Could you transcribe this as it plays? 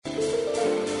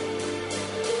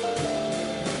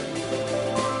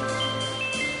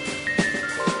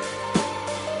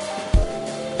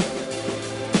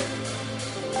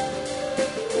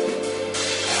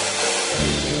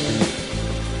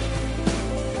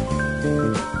What's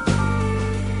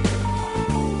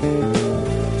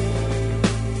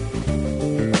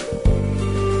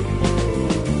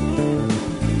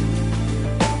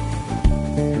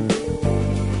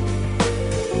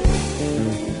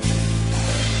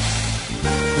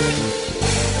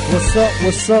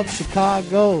up,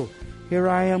 Chicago? Here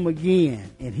I am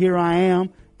again, and here I am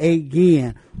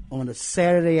again on a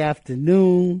Saturday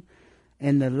afternoon,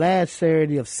 and the last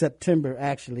Saturday of September,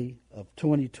 actually, of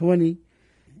 2020.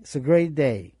 It's a great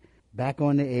day. Back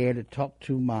on the air to talk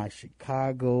to my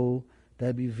Chicago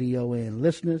WVON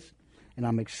listeners, and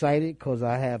I'm excited because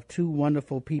I have two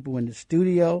wonderful people in the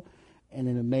studio and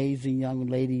an amazing young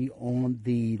lady on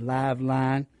the live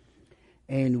line.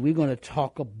 And we're going to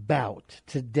talk about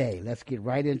today, let's get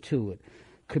right into it,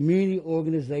 community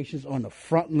organizations on the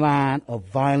front line of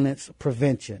violence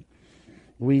prevention.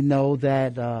 We know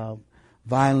that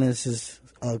violence is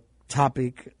a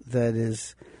topic that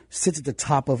sits at the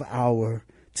top of our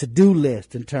to-do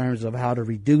list in terms of how to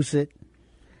reduce it.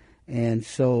 And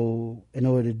so in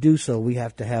order to do so, we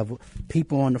have to have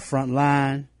people on the front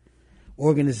line,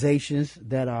 organizations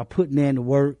that are putting in the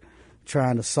work,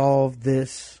 trying to solve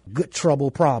this good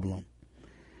trouble problem.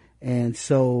 And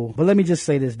so, but let me just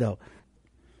say this, though.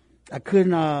 I could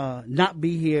not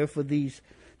be here for these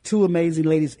two amazing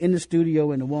ladies in the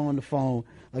studio and the one on the phone,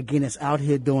 again, that's out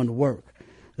here doing the work.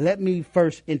 Let me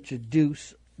first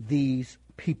introduce these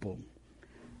people.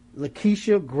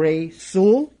 Lakeisha Gray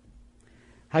Sewell,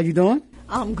 how you doing?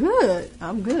 I'm good.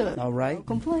 All right. No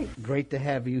complaints. Great to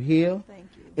have you here. Thank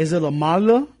you. Is it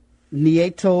Amala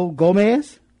Nieto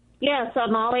Gomez? Yes,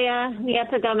 Amalia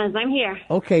Nieto Gomez. I'm here.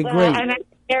 Okay, great. I'm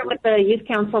here with the youth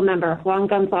council member, Juan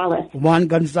Gonzalez. Juan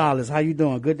Gonzalez, how you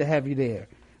doing? Good to have you there.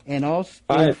 And also,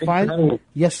 Hi, and finally,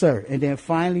 yes, sir. And then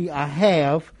finally, I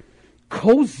have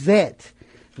Cosette.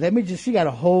 She got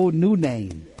a whole new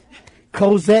name.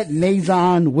 Cosette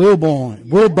Nazon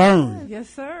Wilburn. Yes,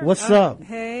 sir. What's up?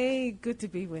 Hey, good to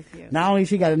be with you. Not only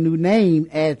she got a new name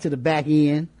added to the back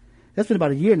end. That's been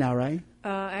about a year now, right?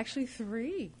 Actually,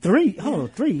 3. 3? Oh,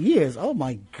 3 years. Oh,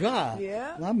 my God.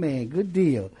 Yeah. My man, good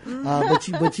deal.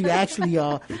 But you actually,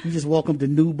 you just welcomed the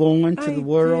newborn to the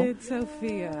world. I did,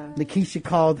 Sophia. Lakeisha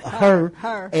called her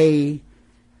a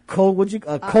COVID.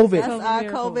 That's our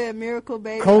COVID miracle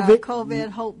baby.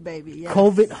 COVID hope baby. Yes.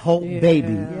 COVID hope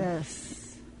baby.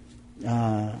 Yes.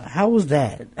 How was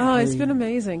that? Oh, it's been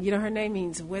amazing. You know, her name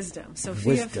means wisdom.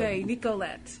 Sophia Faye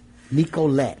Nicolette.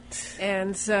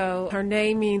 And so her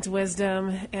name means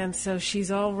wisdom, and so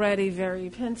she's already very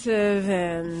pensive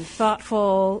and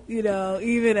thoughtful, you know,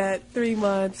 even at 3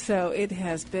 months. So it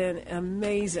has been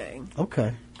amazing.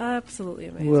 Okay. Absolutely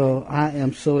amazing. Well, I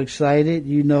am so excited.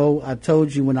 You know, I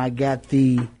told you when I got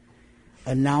the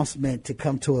announcement to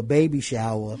come to a baby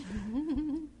shower,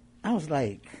 I was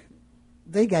like,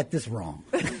 they got this wrong.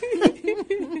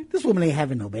 This woman ain't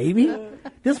having no baby.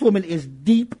 This woman is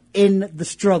deep in the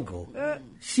struggle.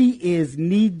 She is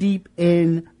knee deep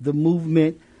in the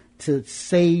movement to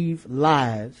save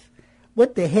lives.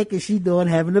 What the heck is she doing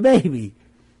having a baby?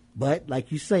 But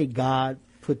like you say, God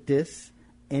put this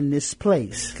in this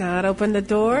place. God opened the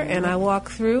door, and I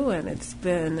walked through, and it's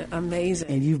been amazing.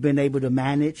 And you've been able to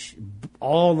manage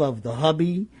all of the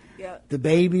hubby, the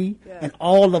baby, Yeah. and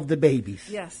all of the babies.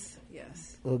 Yes.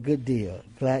 Well, good deal.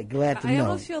 Glad to know. I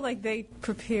almost feel like they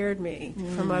prepared me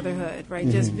for motherhood, right?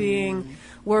 Just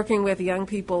working with young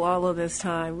people all of this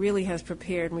time really has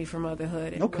prepared me for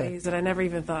motherhood in ways that I never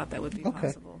even thought that would be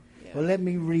possible. Yeah. Well, let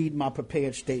me read my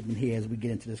prepared statement here as we get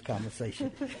into this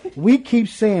conversation. We keep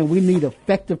saying we need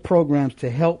effective programs to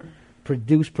help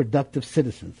produce productive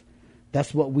citizens.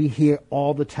 That's what we hear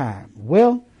all the time.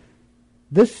 Well,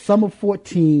 this summer,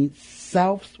 14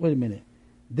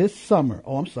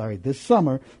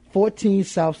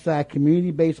 Southside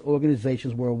community-based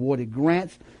organizations were awarded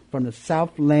grants from the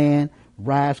Southland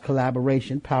Rise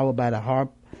Collaboration, powered by the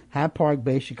Hyde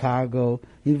Park-based University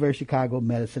of Chicago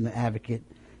Medicine and Advocate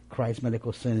Christ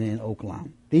Medical Center in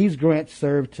Oakland. These grants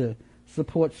serve to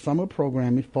support summer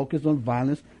programming focused on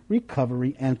violence,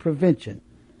 recovery, and prevention.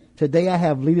 Today I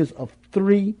have leaders of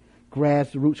 3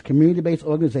 grassroots community-based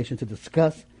organizations to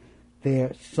discuss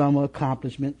their summer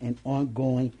accomplishment and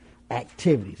ongoing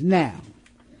activities. Now,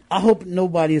 I hope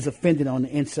nobody is offended on the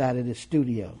inside of this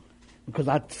studio, because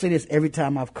I say this every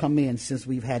time I've come in since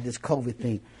we've had this COVID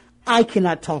thing. I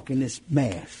cannot talk in this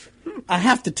mask. I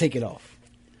have to take it off.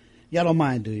 Y'all don't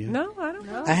mind, do you? No, I don't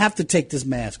know. I have to take this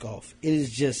mask off. It is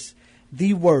just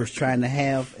the worst trying to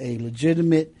have a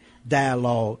legitimate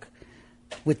dialogue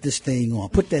with this thing on.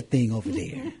 Put that thing over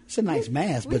there. It's a nice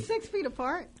mask. We're but 6 feet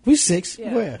apart. We're 6?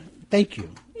 Yeah. Where? Thank you.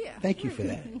 Yeah. Thank you for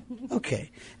that.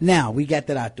 Okay. Now, we got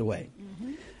that out the way.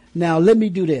 Now, let me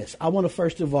do this. I want to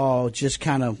first of all just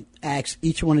kind of ask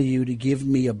each one of you to give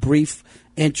me a brief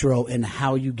intro in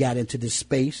how you got into this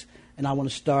space. And I want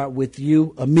to start with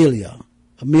you, Amelia.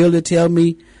 Amelia, tell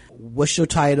me, what's your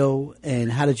title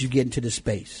and how did you get into this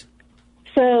space?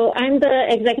 So I'm the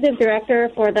executive director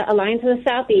for the Alliance of the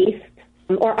Southeast,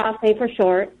 or ASE for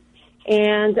short.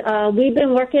 And we've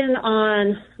been working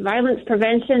on violence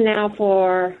prevention now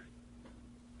for,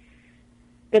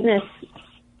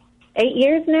 8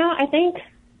 years now, I think.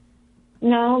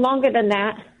 No, longer than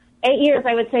that. 8 years,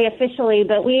 I would say, officially.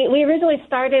 But we originally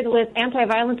started with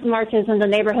anti-violence marches in the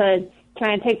neighborhood,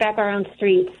 trying to take back our own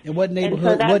streets. And what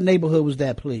neighborhood? What neighborhood was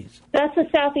that, please? That's the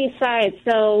southeast side.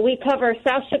 So we cover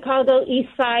South Chicago, East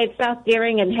Side, South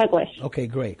Deering, and Hegewisch. Okay,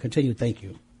 great. Continue. Thank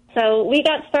you. So we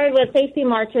got started with safety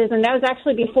marches, and that was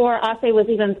actually before ASE was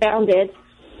even founded.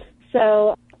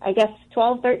 So I guess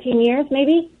 12, 13 years,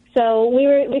 maybe. So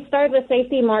we started with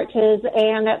safety marches,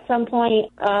 and at some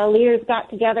point, leaders got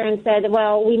together and said,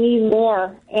 well, we need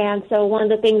more. And so one of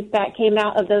the things that came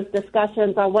out of those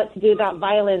discussions on what to do about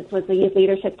violence was the Youth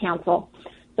Leadership Council.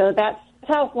 So that's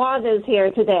how Fuad is here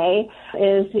today,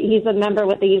 is he's a member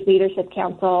with the Youth Leadership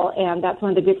Council, and that's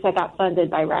one of the groups that got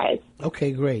funded by RISE.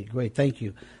 Okay, great. Thank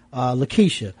you.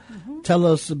 Lakeisha, tell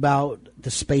us about the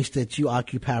space that you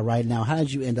occupy right now. How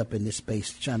did you end up in this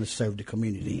space trying to serve the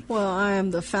community? Well, I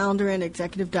am the founder and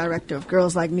executive director of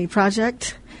Girls Like Me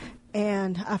Project.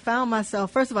 And I found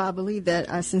myself, first of all,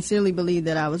 I sincerely believe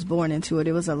that I was born into it.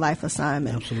 It was a life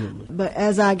assignment. Absolutely. But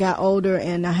as I got older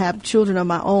and I have children of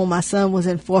my own, my son was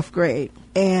in 4th grade.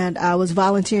 And I was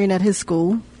volunteering at his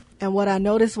school. And what I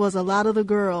noticed was a lot of the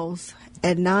girls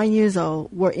at 9 years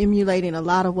old were emulating a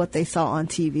lot of what they saw on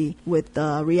TV with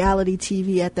reality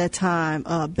TV at that time.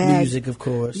 Music, of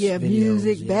course. Yeah, videos,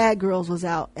 music. yeah. Bad Girls was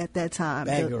out at that time.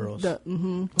 Bad Girls. What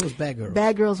was Bad Girls?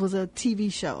 Bad Girls was a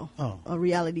TV show, a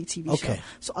reality TV show.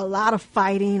 So a lot of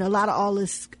fighting, a lot of all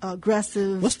this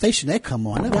aggressive. What station that come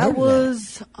on? That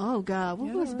was, oh God,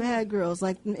 what was Bad Girls?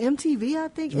 Like MTV, I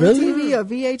think. Really? MTV or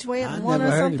VH1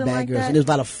 or something like that. And there was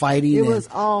a lot of fighting. It was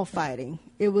all fighting.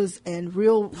 It was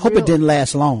Hope it didn't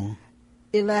last long.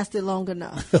 It lasted long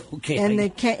enough. Okay. And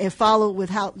it followed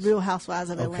with Real Housewives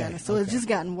of Atlanta. So it's just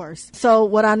gotten worse. So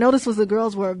what I noticed was the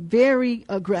girls were very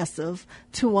aggressive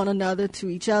to one another, to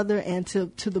each other, and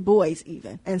to the boys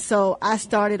even. And so I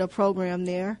started a program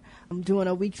there. I'm doing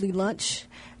a weekly lunch.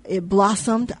 It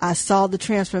blossomed. I saw the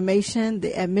transformation.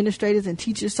 The administrators and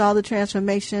teachers saw the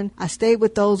transformation. I stayed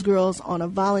with those girls on a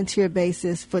volunteer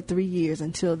basis for 3 years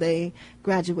until they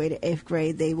graduated 8th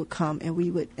grade. They would come and we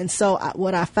would. And so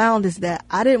what I found is that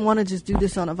I didn't want to just do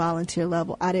this on a volunteer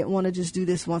level. I didn't want to just do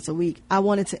this once a week. I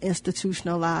wanted to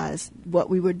institutionalize what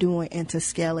we were doing and to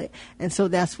scale it. And so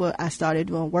that's what I started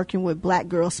doing, working with black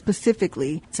girls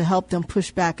specifically to help them push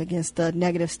back against the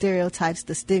negative stereotypes,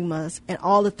 the stigmas, and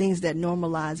all the things that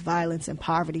normalize violence and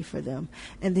poverty for them.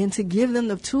 And then to give them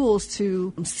the tools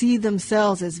to see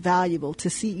themselves as valuable, to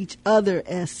see each other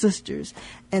as sisters,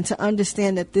 and to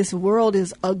understand that this world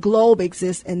is a globe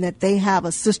exists and that they have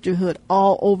a sisterhood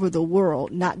all over the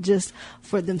world, not just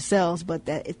for themselves, but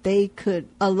that if they could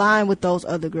align with those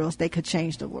other girls, they could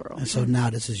change the world. And so now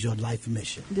this is your life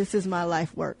mission. This is my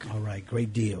life work. All right,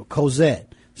 great deal.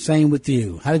 Cosette, same with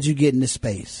you. How did you get in this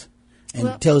space?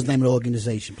 And tell us the name of the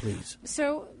organization, please.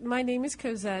 So my name is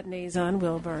Cosette Nazon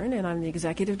Wilburn, and I'm the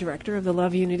executive director of the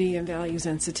Love, Unity, and Values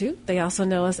Institute. They also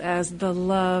know us as the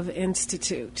Love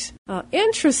Institute.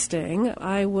 Interesting,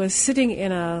 I was sitting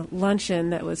in a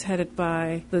luncheon that was headed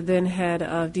by the then head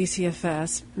of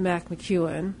DCFS, Mac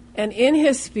McEwen. And in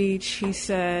his speech, he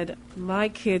said, my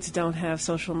kids don't have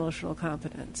social emotional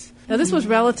competence. Now, this was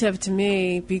relative to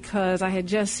me because I had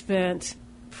just spent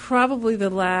probably the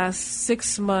last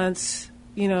 6 months,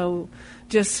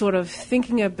 just sort of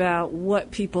thinking about what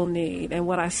people need. And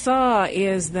what I saw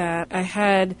is that I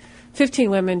had 15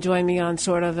 women join me on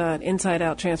sort of an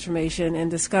inside-out transformation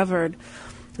and discovered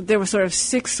that there were sort of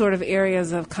 6 sort of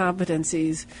areas of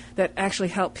competencies that actually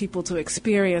help people to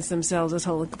experience themselves as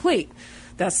whole and complete.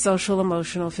 That's social,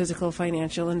 emotional, physical,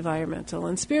 financial, environmental,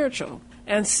 and spiritual.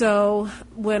 And so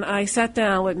when I sat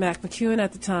down with Mac McEwen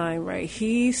at the time, right,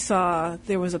 he saw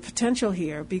there was a potential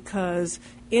here because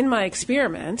in my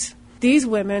experiment, these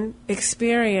women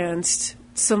experienced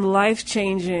some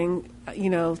life-changing,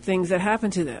 things that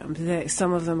happened to them.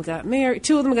 Some of them got married.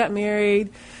 2 of them got married.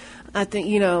 I think,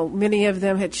 many of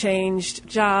them had changed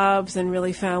jobs and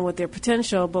really found what their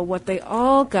potential, but what they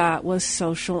all got was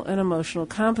social and emotional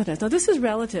competence. Now, this is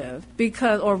relevant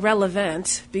because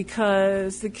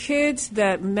the kids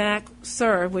that MAC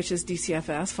serve, which is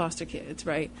DCFS, foster kids,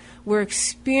 right, were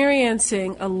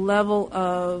experiencing a level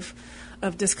of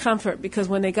of discomfort because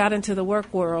when they got into the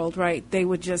work world, right, they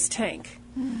would just tank.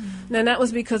 Mm-hmm. And that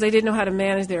was because they didn't know how to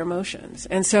manage their emotions.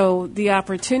 And so the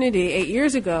opportunity 8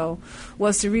 years ago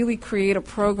was to really create a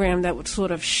program that would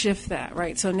sort of shift that,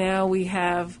 right? So now we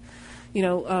have,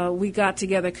 we got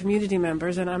together community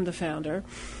members, and I'm the founder.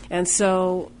 And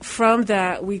so from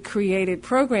that, we created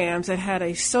programs that had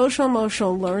a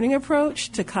social-emotional learning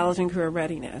approach to college and career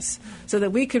readiness so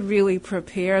that we could really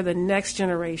prepare the next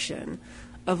generation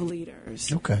of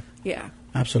leaders. Okay. Yeah.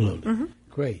 Absolutely. Mm-hmm.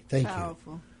 Great. Thank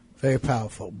Powerful. you. Very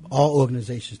powerful. All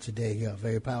organizations today are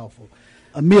very powerful.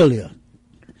 Amelia,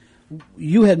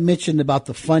 you had mentioned about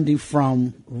the funding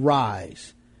from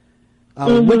RISE.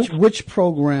 Which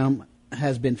program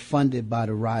has been funded by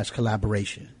the RISE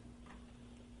collaboration?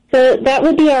 So that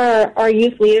would be our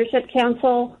Youth Leadership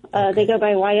Council. They go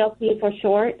by YLC for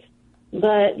short.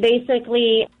 But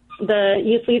basically, the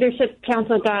Youth Leadership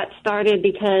Council got started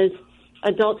because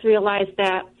adults realized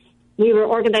that we were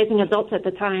organizing adults at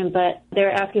the time, but they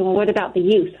were asking, well, what about the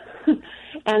youth?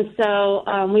 And so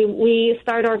we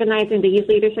started organizing the Youth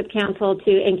Leadership Council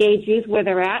to engage youth where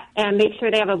they're at and make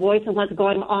sure they have a voice in what's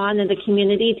going on in the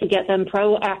community to get them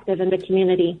proactive in the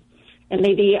community. And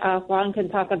maybe Juan can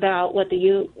talk about what the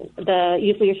Youth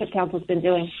Leadership Council's been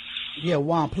doing. Yeah,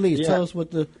 Juan, please tell us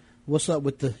what's up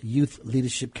with the Youth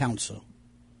Leadership Council.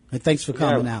 And thanks for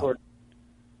coming out.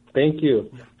 Thank you.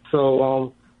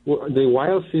 So the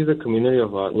YLC is a community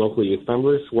of local youth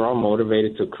members. We're all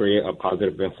motivated to create a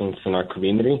positive influence in our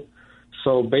community.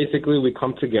 So basically, we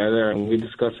come together and we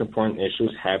discuss important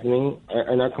issues happening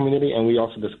in our community, and we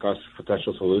also discuss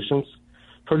potential solutions.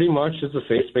 Pretty much it's a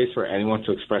safe space for anyone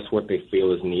to express what they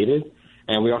feel is needed.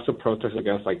 And we also protest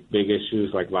against big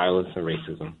issues like violence and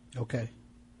racism. Okay.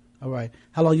 All right.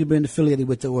 How long have you been affiliated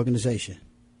with the organization?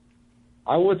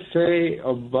 I would say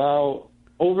about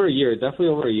over a year, definitely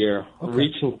over a year, okay.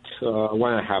 Reaching to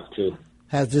 1.5 to 2.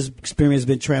 Has this experience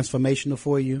been transformational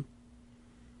for you?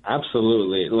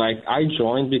 Absolutely. I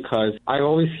joined because I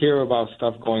always hear about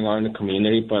stuff going on in the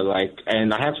community,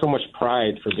 and I have so much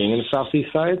pride for being in the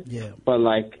Southeast side. Yeah. But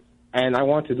and I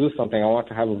want to do something. I want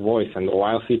to have a voice, and the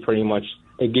YLC pretty much,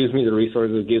 it gives me the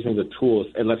resources, it gives me the tools.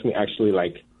 It lets me actually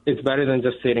it's better than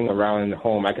just sitting around in the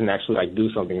home. I can actually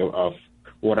do something of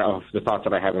the thoughts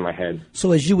that I have in my head.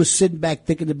 So as you were sitting back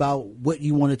thinking about what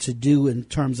you wanted to do in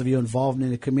terms of your involvement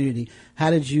in the community,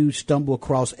 how did you stumble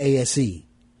across ASE?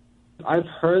 I've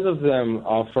heard of them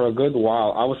for a good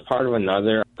while. I was part of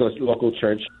another local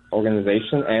church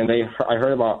organization, and I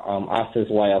heard about ASE's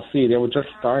YLC. They were just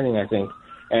starting, I think.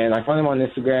 And I found them on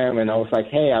Instagram, and I was like,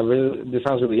 hey, this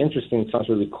sounds really interesting. It sounds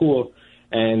really cool.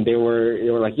 And they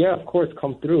were like, yeah, of course,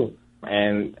 come through.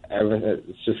 And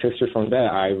it's just history from that.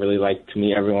 I really like to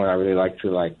meet everyone. I really like to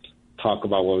talk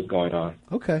about what was going on.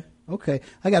 Okay.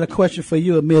 I got a question for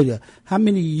you, Amelia. How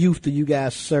many youth do you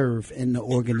guys serve in the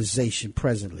organization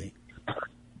presently?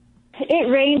 It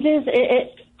ranges.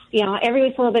 Every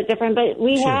week's a little bit different, but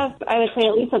we have, I would say,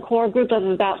 at least a core group of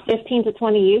about 15 to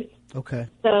 20 youth. Okay.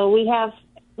 So we have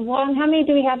Juan, how many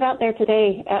do we have out there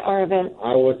today at our event?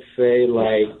 I would say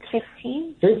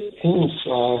 15?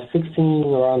 16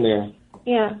 around there.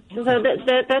 Yeah. So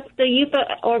that's the youth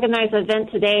organized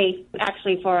event today,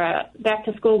 actually, for a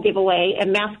back-to-school giveaway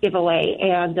and mask giveaway,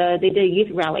 and they did a youth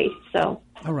rally. So.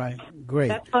 All right. Great.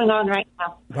 That's going on right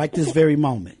now. Right this very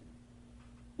moment.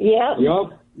 Yep.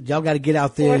 Y'all got to get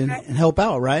out there and help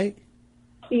out, right?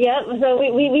 Yep. So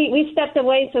we stepped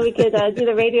away so we could do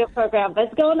the radio program, but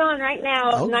it's going on right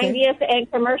now. Okay. 90th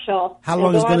and commercial. How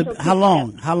long is going to? How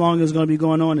long is going to be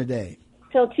going on today?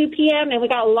 Till 2 p.m. and we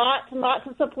got lots and lots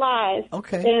of supplies.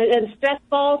 Okay. And stress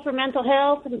balls for mental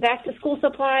health and back to school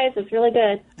supplies. It's really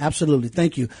good. Absolutely.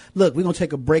 Thank you. Look, we're going to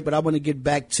take a break, but I want to get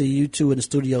back to you two in the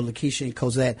studio, Lakeisha and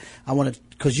Cosette. I want to,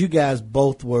 because you guys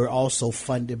both were also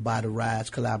funded by the RISE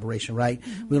collaboration, right?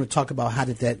 Mm-hmm. We're going to talk about how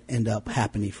did that end up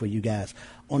happening for you guys.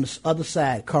 On the other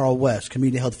side, Carl West,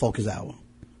 Community Health Focus Hour.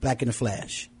 Back in the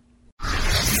flash.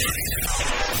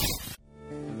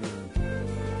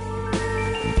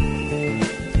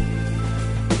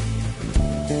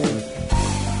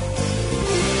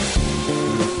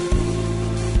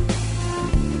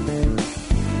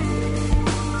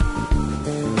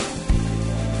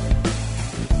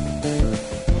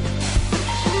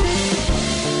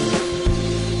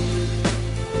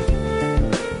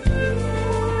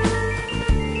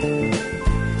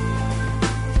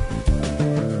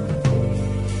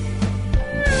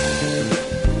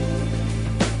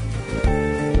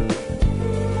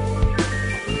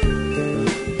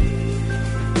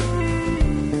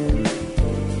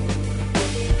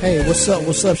 Hey, what's up?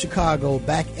 What's up, Chicago?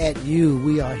 Back at you.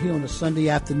 We are here on a Sunday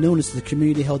afternoon. It's the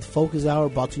Community Health Focus Hour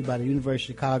brought to you by the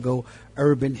University of Chicago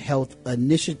Urban Health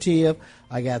Initiative.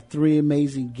 I got three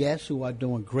amazing guests who are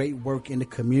doing great work in the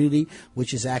community,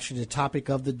 which is actually the topic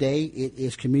of the day. It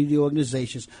is community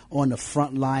organizations on the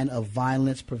front line of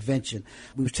violence prevention.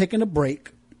 We were taking a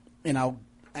break, and I'll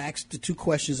ask the two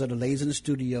questions of the ladies in the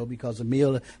studio because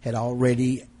Amelia had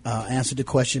already answered the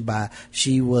question by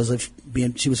she was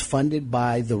funded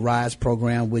by the RISE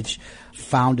program, which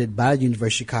founded by the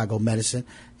University of Chicago Medicine,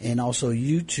 and also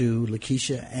you two,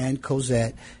 Lakeisha and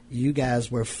Cosette, you guys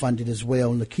were funded as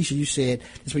well. And Lakeisha, you said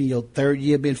this was your third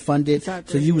year being funded,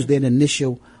 so you was the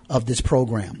initial of this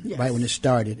program, yes, right when it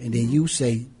started, and then you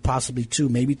say possibly 2,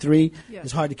 maybe 3. Yes.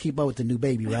 It's hard to keep up with the new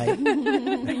baby, right?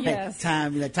 Yes.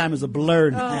 Time is a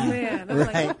blur now. Oh man, I'm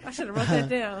right? Like, I should have wrote that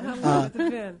down. How long has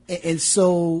it been? And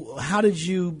so, how did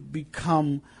you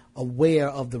become aware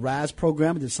of the RISE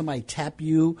program? Did somebody tap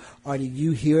you, or did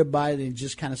you hear about it and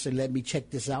just kind of say, "Let me check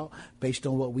this out," based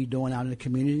on what we're doing out in the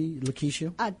community,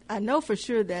 Lakeisha? I know for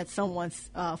sure that someone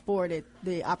forwarded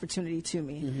the opportunity to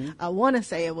me. Mm-hmm. I want to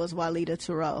say it was Walida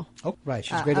Thoreau. Oh, right,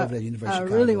 she's great over at the University of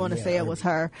Chicago. I really want to say it was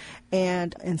her,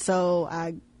 and so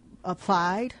I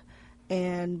applied.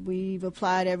 And we've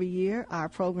applied every year. Our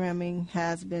programming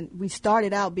we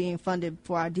started out being funded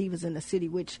for our Divas in the City,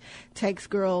 which takes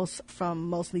girls from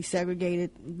mostly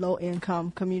segregated,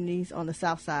 low-income communities on the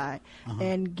South Side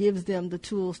and gives them the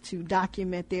tools to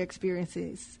document their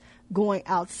experiences going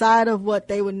outside of what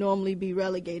they would normally be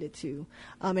relegated to,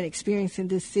 and experiencing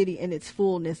this city in its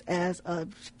fullness as a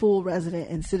full resident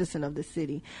and citizen of the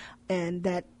city. And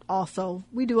that also,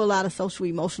 we do a lot of social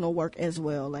emotional work as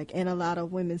well, and a lot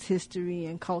of women's history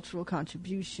and cultural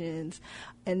contributions.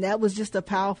 And that was just a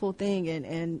powerful thing.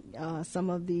 And some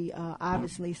of the,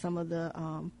 obviously, some of the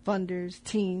funders,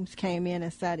 teams came in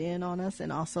and sat in on us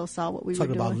and also saw what we were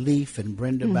doing. Talking about Leaf and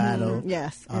Brenda Battle.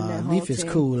 Yes. And Leaf is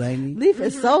cool, ain't he? Leaf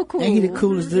is so cool. Ain't he the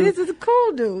coolest dude? He's a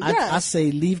cool dude, yes. I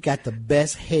say Leaf got the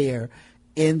best hair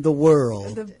in the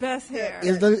world. The best hair.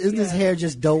 Isn't his hair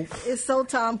just dope? It's so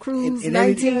Tom Cruise,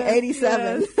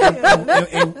 1987. Yes.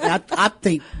 And I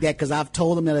think that because I've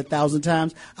told him that 1,000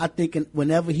 times, I think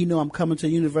whenever he know I'm coming to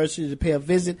the university to pay a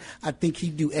visit, I think he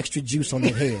do extra juice on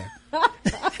that hair.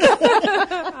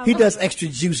 He does extra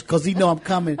juice because he know I'm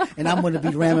coming and I'm going to be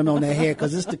ramming on that hair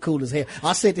because it's the coolest hair.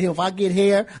 I said to him, if I get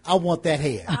hair, I want that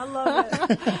hair. I love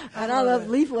it. And I love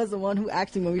Leaf was the one who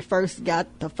actually, when we first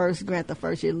got the first grant the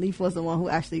first year, Leaf was the one who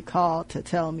actually called to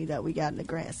tell me that we got the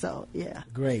grant. So, yeah.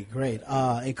 Great.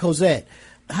 And Cosette,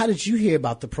 how did you hear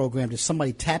about the program? Did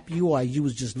somebody tap you, or you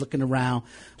was just looking around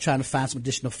trying to find some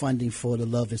additional funding for the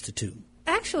Love Institute?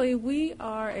 Actually, we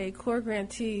are a core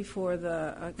grantee for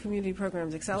the Community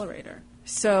Programs Accelerator.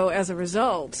 So as a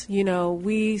result,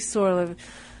 we sort of,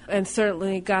 and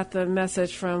certainly got the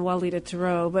message from Walida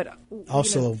Thoreau, but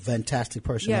also a fantastic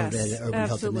person over there at the Urban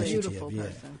Health Initiative. Beautiful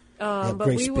person. But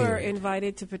we were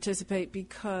invited to participate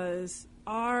because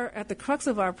at the crux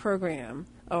of our program,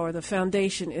 or the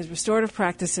foundation, is restorative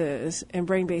practices and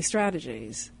brain-based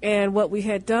strategies. And what we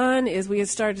had done is we had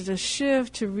started to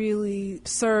shift to really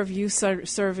serve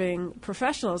youth-serving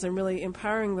professionals and really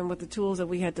empowering them with the tools that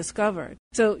we had discovered.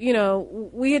 So,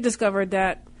 we had discovered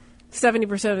that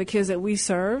 70% of the kids that we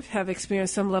serve have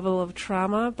experienced some level of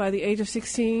trauma by the age of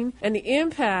 16. And the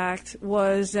impact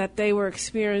was that they were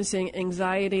experiencing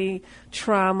anxiety,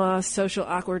 trauma, social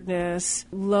awkwardness,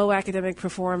 low academic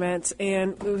performance.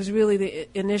 And it was really the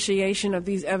initiation of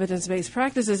these evidence-based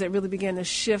practices that really began to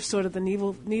shift sort of the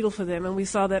needle for them. And we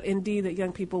saw that indeed that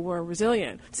young people were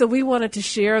resilient. So we wanted to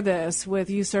share this with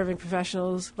youth-serving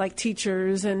professionals like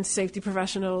teachers and safety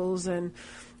professionals and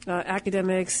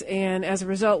academics, and as a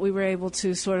result, we were able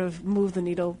to sort of move the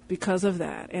needle because of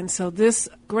that. And so this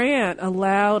grant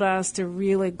allowed us to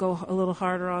really go a little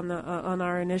harder on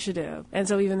our initiative. And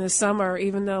so even this summer,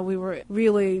 even though we were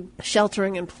really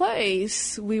sheltering in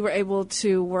place, we were able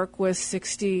to work with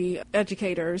 60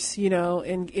 educators,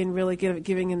 in really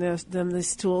giving them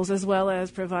these tools, as well as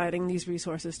providing these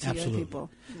resources to young people.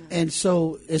 And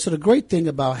so the great thing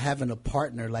about having a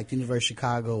partner like the University of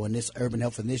Chicago and this Urban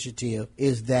Health Initiative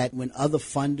is that when other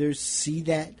funders see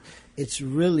that, it's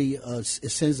really it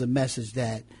sends a message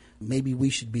that maybe we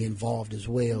should be involved as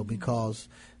well, because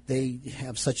they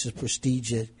have such a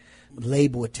prestigious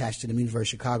label attached to the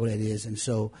University of Chicago, that is. And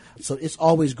so it's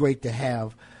always great to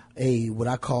have what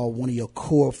I call one of your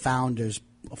core funders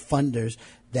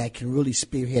that can really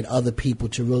spearhead other people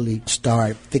to really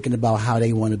start thinking about how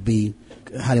they want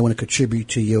to contribute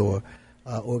to your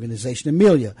organization.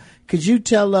 Amelia, could you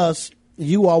tell us,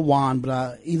 you are Juan,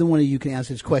 but either one of you can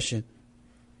answer this question.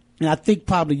 and I think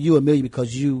probably you, Amelia,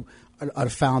 because you are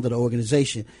the founder of the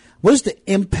organization, what is the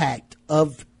impact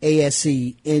of ASE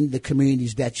in the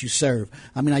communities that you serve?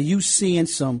 I mean, are you seeing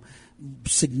some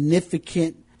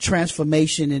significant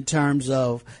transformation in terms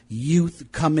of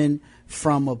youth coming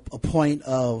from a point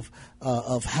of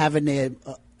having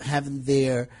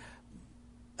their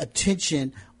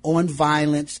attention on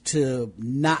violence to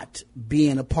not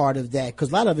being a part of that?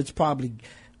 Because a lot of it's probably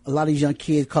a lot of young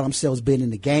kids call themselves being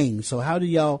in the gang. So how do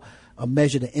y'all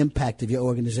measure the impact of your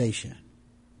organization?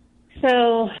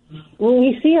 So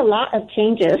we see a lot of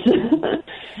changes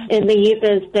in the youth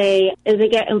as they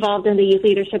get involved in the Youth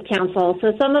Leadership Council.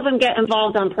 So some of them get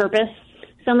involved on purpose.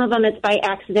 Some of them it's by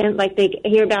accident, like they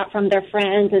hear about from their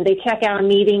friends and they check out a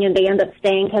meeting and they end up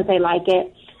staying because they like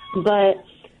it. But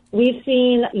we've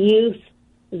seen youth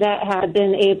that have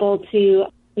been able to,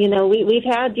 we've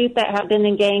had youth that have been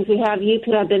in gangs. We have youth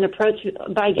who have been approached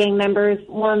by gang members.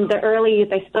 One, the early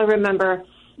youth, I still remember,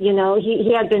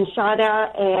 he had been shot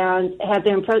at and had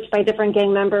been approached by different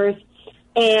gang members.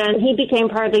 And he became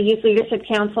part of the Youth Leadership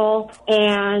Council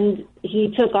and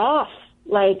he took off.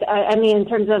 In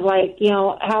terms of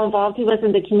how involved he was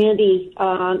in the community,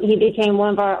 he became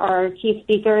one of our key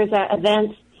speakers at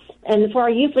events. And for our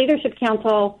Youth Leadership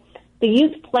Council, the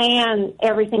youth plan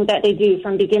everything that they do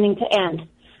from beginning to end.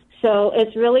 So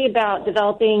it's really about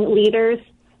developing leaders,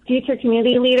 future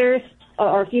community leaders,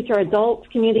 or future adult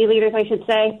community leaders, I should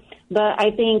say. But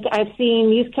I think I've seen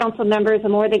youth council members, the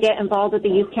more they get involved with the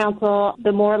youth council,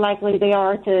 the more likely they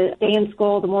are to stay in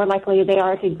school, the more likely they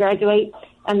are to graduate,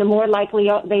 and the more likely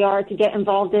they are to get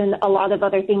involved in a lot of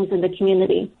other things in the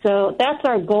community. So that's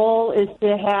our goal, is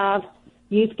to have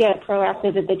youth get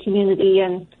proactive in the community.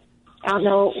 And I don't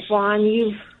know, Juan,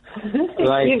 you've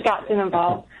gotten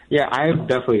involved. Yeah, I've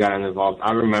definitely gotten involved.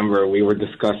 I remember we were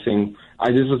discussing,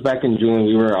 this was back in June,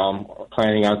 we were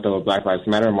planning out the Black Lives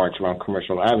Matter march around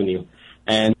Commercial Avenue.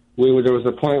 And there was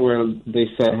a point where they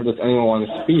said, does anyone want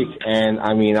to speak? And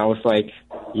I was like,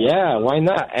 yeah, why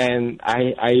not? And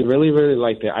I really, really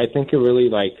liked it. I think it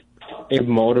really, it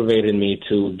motivated me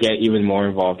to get even more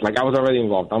involved. I was already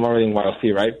involved. I'm already in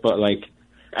YLC, right? But,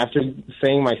 after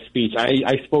saying my speech,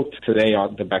 I spoke today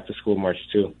at the Back to School March,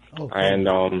 too. Oh, cool. And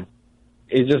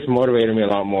it just motivated me a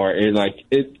lot more.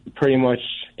 It pretty much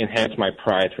enhanced my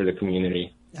pride for the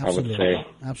community. Absolutely. I would say.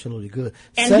 Absolutely good.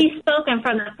 And he spoke in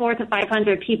front of 400 to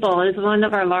 500 people. It was one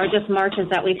of our largest marches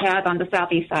that we've had on the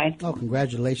southeast side. Oh,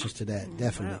 congratulations to that.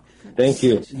 Definitely. Wow. Thank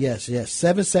you. Yes.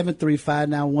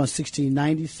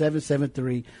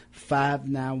 773-591-1690.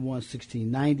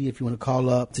 773-591-1690. If you want to call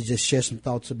up to just share some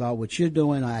thoughts about what you're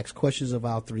doing or ask questions of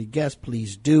our three guests,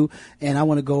 please do. And I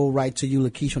want to go right to you,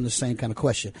 Lakeisha, on the same kind of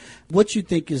question. What you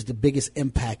think is the biggest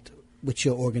impact with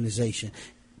your organization?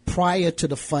 Prior to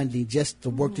the funding, just the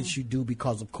work that you do,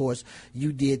 because, of course,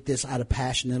 you did this out of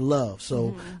passion and love.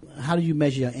 So how do you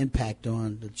measure your impact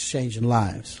on the changing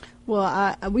lives?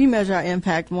 Well, we measure our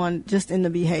impact, one, just in the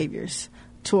behaviors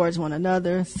towards one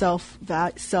another,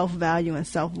 self-value and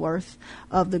self-worth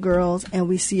of the girls. And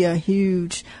we see a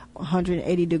huge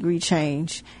 180-degree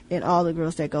change in all the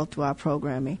girls that go through our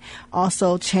programming.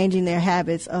 Also changing their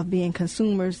habits of being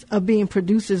consumers, of being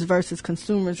producers versus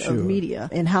consumers of media,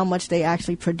 and how much they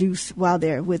actually produce while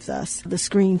they're with us. The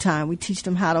screen time, we teach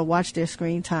them how to watch their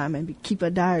screen time and keep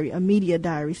a diary, a media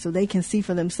diary, so they can see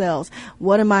for themselves,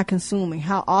 what am I consuming?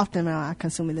 How often am I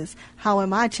consuming this? How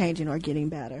am I changing or getting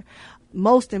better?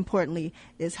 Most importantly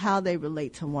is how they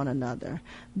relate to one another.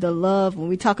 The love, when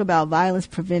we talk about violence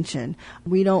prevention,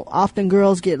 often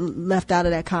girls get left out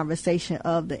of that conversation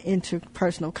of the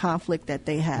interpersonal conflict that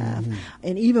they have. Mm-hmm.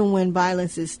 And even when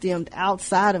violence is stemmed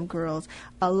outside of girls,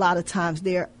 a lot of times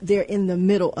they're in the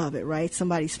middle of it, right?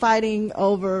 Somebody's fighting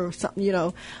over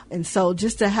something, and so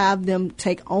just to have them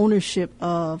take ownership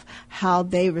of how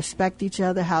they respect each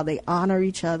other, how they honor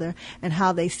each other, and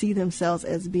how they see themselves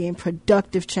as being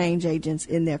productive change agents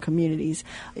in their communities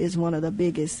is one of the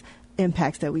biggest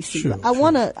impacts that we see. Sure, I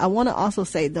want to also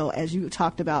say, though, as you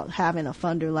talked about having a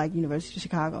funder like University of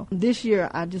Chicago, this year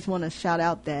I just want to shout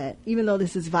out that even though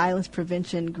this is violence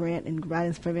prevention grant and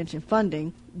violence prevention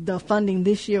funding, the funding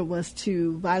this year was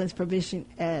to violence prevention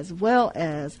as well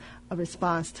as a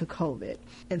response to COVID.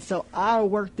 And so our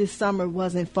work this summer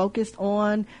wasn't focused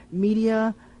on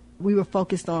media. We were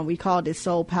focused on, we called it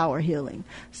soul power healing.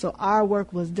 So our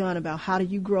work was done about how do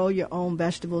you grow your own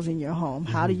vegetables in your home?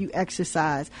 How do you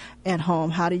exercise at home?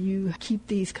 How do you keep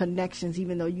these connections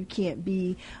even though you can't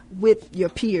be with your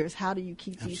peers? How do you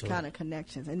keep these kind of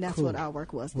connections? And that's what our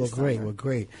work was this summer. Well,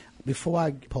 great. Before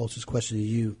I pose this question to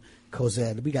you,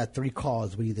 Cosette, we got 3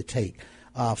 calls we need to take.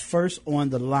 First on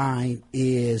the line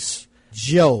is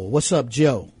Joe. What's up,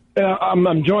 Joe? I'm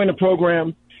enjoying the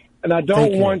program, and I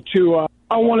don't want to.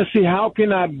 I want to see how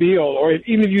can I build, or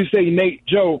even if you say, Nate,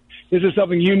 Joe, this is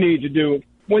something you need to do.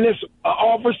 When it's an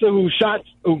officer who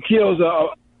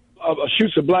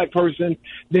shoots a black person,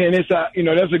 then it's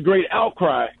there's a great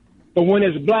outcry. But when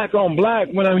it's black on black,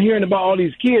 when I'm hearing about all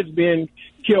these kids being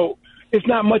killed, it's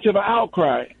not much of an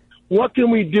outcry. What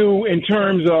can we do in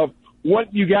terms of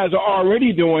what you guys are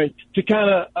already doing to kind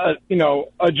of,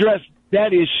 address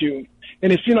that issue?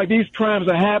 And it seems like these crimes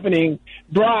are happening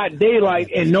broad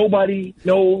daylight and nobody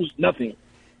knows nothing.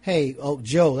 Hey,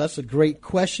 Joe, that's a great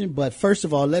question. But first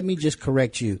of all, let me just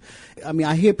correct you. I mean,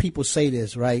 I hear people say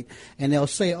this, right? And they'll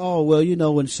say, oh, well,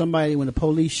 when the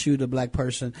police shoot a black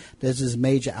person, there's this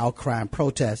major outcry and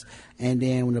protest. And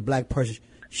then when a black person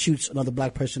shoots another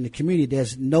black person in the community,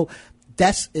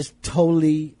 that is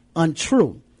totally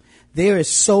untrue. There is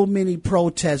so many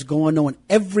protests going on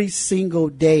every single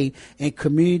day in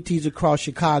communities across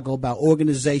Chicago about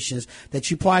organizations that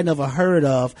you probably never heard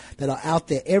of that are out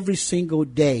there every single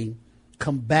day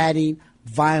combating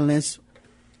violence,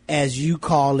 as you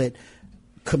call it,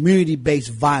 community-based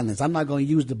violence. I'm not going to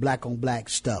use the black-on-black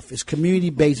stuff. It's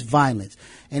community-based violence.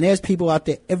 And there's people out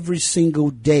there every single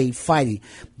day fighting.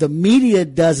 The media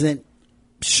doesn't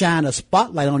shine a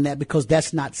spotlight on that because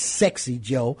that's not sexy,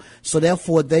 Joe. So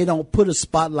therefore, they don't put a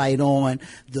spotlight on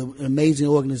the amazing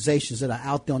organizations that are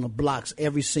out there on the blocks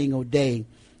every single day.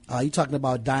 You're talking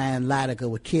about Diane Latiker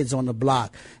with Kids on the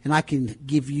Block, and I can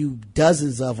give you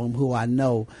dozens of them who I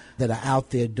know that are out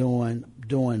there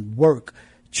doing work,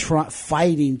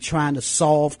 fighting, trying to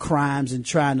solve crimes, and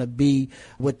trying to be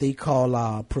what they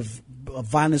call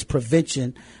violence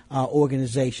prevention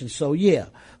organization. So yeah.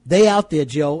 They out there,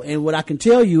 Joe, and what I can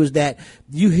tell you is that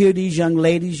you hear these young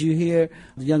ladies, you hear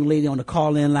the young lady on the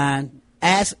call-in line.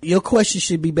 Your question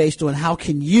should be based on how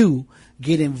can you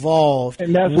get involved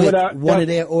with one of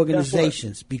their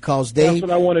organizations, because that's what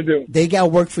I want to do. They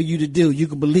got work for you to do. You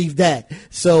can believe that.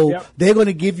 So they're going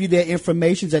to give you their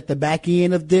information at the back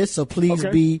end of this. So please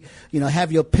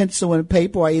have your pencil and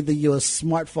paper or either your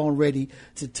smartphone ready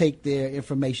to take their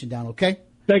information down. Okay.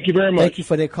 Thank you very much. Thank you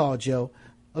for their call, Joe.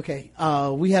 Okay,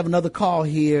 we have another call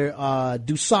here.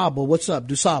 Dusabo, what's up,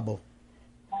 Dusabo?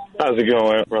 How's it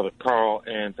going, Brother Carl?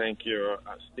 And thank your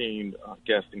esteemed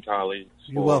guests and colleagues.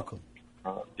 You're welcome.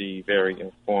 The very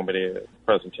informative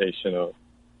presentation of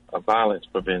violence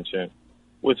prevention,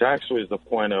 which actually is the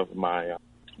point of my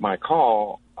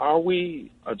call. Are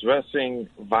we addressing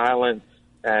violence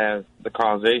as the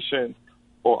causation,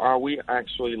 or are we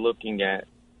actually looking at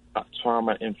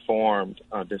trauma-informed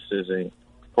decision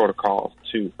protocols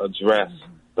to address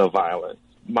the violence?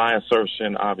 My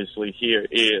assertion, obviously, here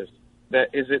is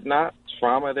that is it not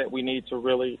trauma that we need to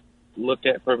really look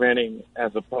at preventing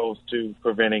as opposed to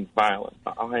preventing violence?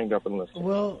 I'll hang up and listen.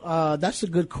 Well, that's a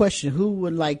good question. Who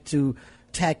would like to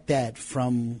tack that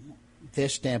from their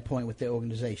standpoint with their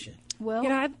organization? Well,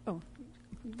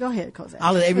 go ahead, Kozak.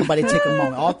 I'll let everybody take a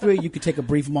moment. All three of you can take a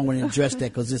brief moment and address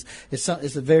that because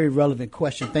it's a very relevant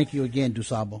question. Thank you again,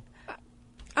 Dusabo.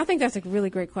 I think that's a really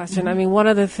great question. I mean, one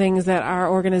of the things that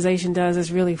our organization does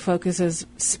is really focuses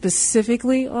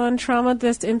specifically on trauma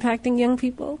that's impacting young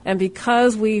people. And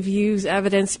because we've used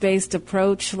evidence-based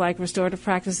approach like restorative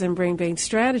practice and brain-based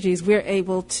strategies, we're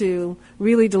able to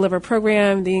really deliver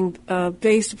programming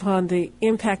based upon the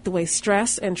impact, the way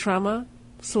stress and trauma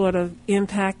sort of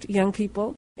impact young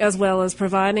people, as well as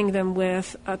providing them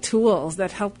with tools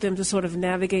that help them to sort of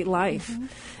navigate life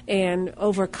and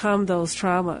overcome those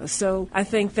traumas. So I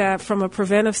think that from a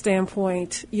preventive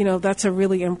standpoint, that's a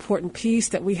really important piece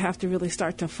that we have to really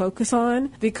start to focus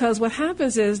on, because what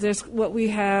happens is there's what we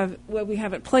have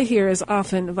at play here is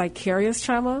often vicarious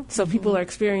trauma. So people are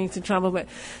experiencing trauma,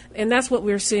 and that's what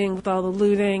we're seeing with all the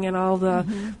looting and all the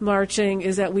marching,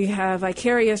 is that we have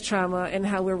vicarious trauma and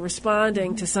how we're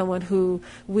responding to someone who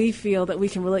we feel that we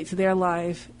can relate to their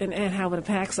life and how it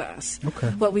impacts us. Okay.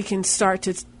 What we can start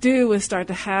to do is start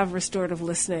to have restorative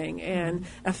listening and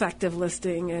effective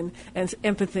listening and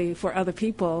empathy for other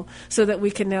people so that we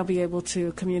can now be able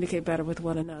to communicate better with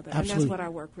one another. Absolutely. And that's what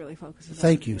our work really focuses on.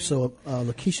 Thank you. So,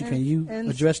 Lakeisha, can you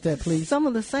address that, please? Some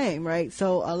of the same, right?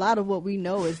 So a lot of what we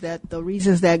know is that the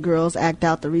reasons that girls act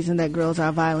out, the reason that girls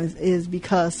are violent is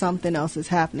because something else is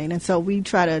happening. And so we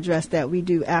try to address that. We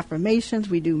do affirmations,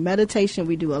 we do meditation,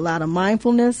 we do a lot of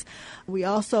mindfulness. We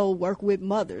also work with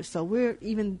mothers. So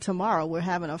tomorrow we're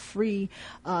having a free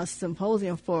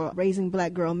symposium for Raising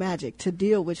Black Girl Magic to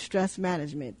deal with stress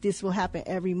management. This will happen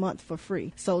every month for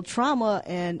free. So trauma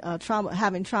and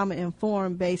having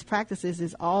trauma-informed based practices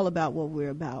is all about what we're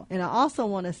about. And I also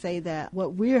want to say that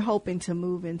what we're hoping to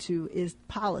move into is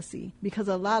policy, because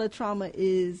a lot of trauma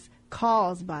is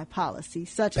caused by policy,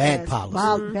 such bad as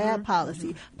policy. Bad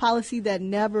policy, policy that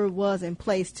never was in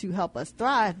place to help us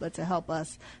thrive, but to help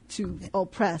us to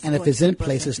oppress. And if it's in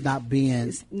place, it's not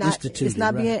being instituted. It's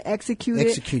not being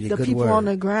executed. The good people word. on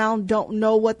the ground don't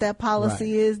know what that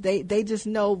policy is. They just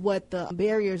know what the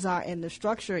barriers are and the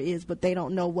structure is, but they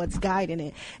don't know what's guiding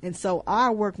it. And so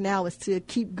our work now is to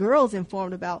keep girls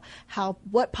informed about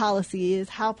what policy is,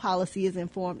 how policy is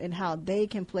informed, and how they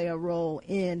can play a role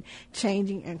in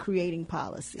changing and creating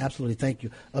policy. Absolutely. Thank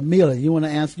you. Amelia, you want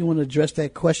to answer? You want to address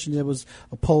that question that was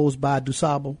posed by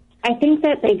DuSable? I think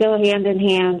that they go hand in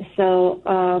hand. So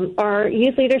our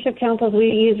youth leadership councils, we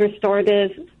use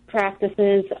restorative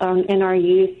practices in our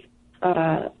youth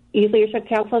leadership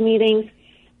council meetings.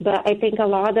 But I think a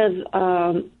lot of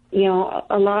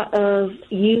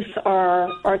youth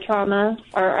are trauma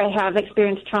or have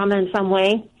experienced trauma in some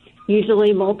way,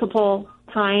 usually multiple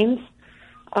times,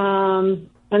 and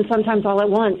sometimes all at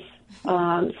once.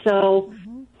 So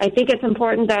I think it's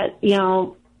important that,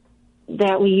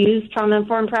 that we use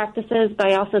trauma-informed practices,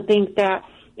 but I also think that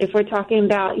if we're talking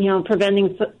about,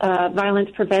 preventing violence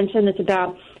prevention, it's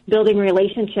about building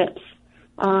relationships.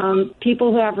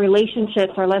 People who have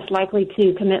relationships are less likely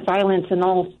to commit violence in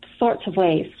all sorts of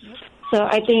ways. So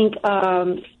I think,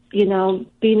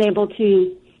 being able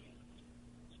to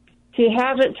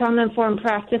have trauma-informed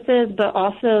practices, but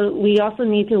we also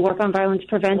need to work on violence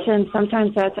prevention.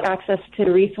 Sometimes that's access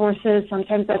to resources.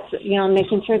 Sometimes that's,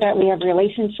 making sure that we have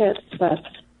relationships. But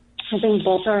I think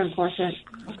both are important.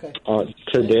 Okay.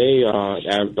 Today,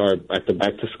 at the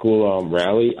Back to School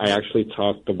rally, I actually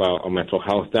talked about mental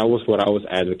health. That was what I was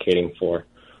advocating for.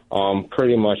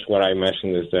 Pretty much what I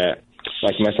mentioned is that,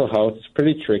 mental health is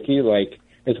pretty tricky.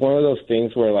 It's one of those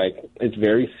things where, it's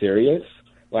very serious.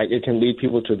 It can lead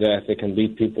people to death. It can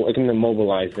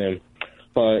immobilize them.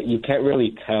 But you can't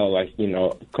really tell,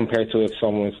 compared to if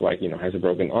someone's, has a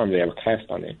broken arm, they have a cast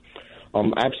on it.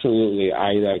 Absolutely.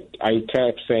 I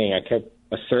kept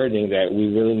asserting that we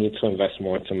really need to invest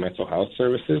more into mental health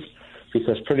services,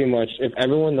 because pretty much if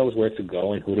everyone knows where to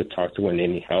go and who to talk to when they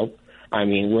need help,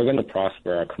 we're going to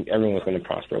prosper. Everyone's going to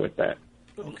prosper with that.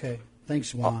 Okay.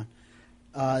 Thanks, Juan.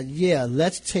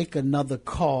 Let's take another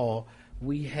call.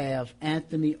 We have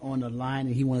Anthony on the line,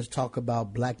 and he wants to talk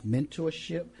about Black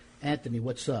mentorship. Anthony,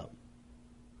 what's up?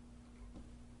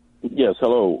 Yes,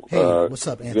 hello. Hey, what's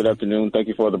up, Anthony? Good afternoon. Thank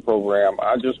you for the program.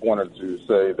 I just wanted to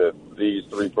say that these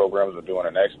three programs are doing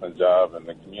an excellent job in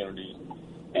the community,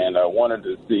 and I wanted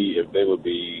to see if they would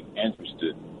be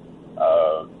interested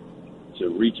to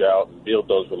reach out and build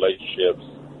those relationships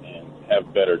and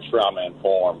have better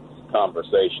trauma-informed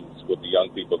conversations with the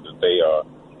young people that they are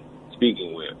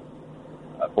speaking with.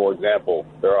 For example,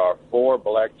 there are 4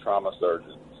 Black trauma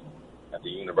surgeons at the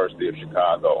University of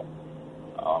Chicago.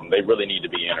 They really need to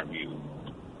be interviewed,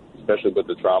 especially with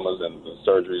the traumas and the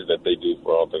surgeries that they do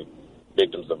for all the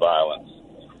victims of violence.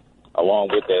 Along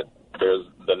with that, there's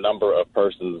the number of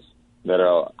persons that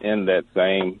are in that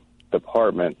same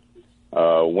department,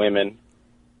 women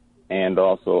and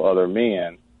also other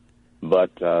men.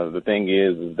 But the thing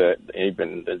is that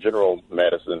even in general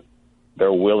medicine,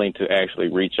 they're willing to actually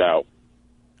reach out,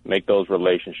 make those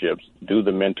relationships, do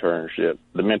the mentorship,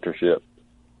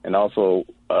 and also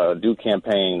do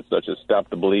campaigns such as Stop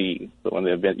the Bleed. So in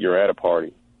the event you're at a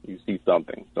party, you see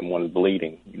someone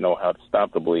bleeding, you know how to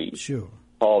stop the bleed. Sure.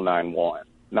 Call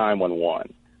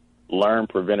 911. Learn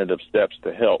preventative steps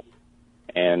to help,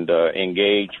 and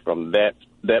engage from that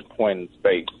point in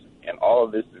space. And all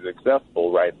of this is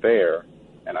accessible right there.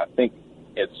 And I think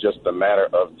it's just a matter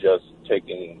of just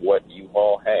taking what you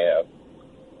all have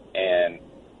and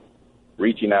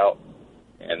reaching out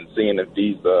and seeing if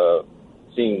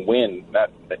seeing when,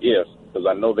 not if, because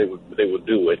I know they would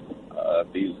do it.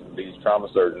 These trauma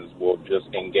surgeons will just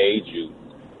engage you.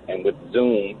 And with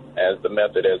Zoom as the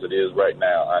method as it is right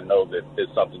now, I know that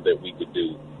it's something that we could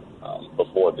do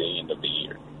before the end of the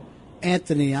year.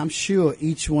 Anthony, I'm sure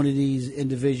each one of these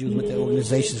individuals with their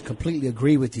organizations completely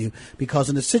agree with you, because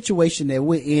in the situation that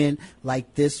we're in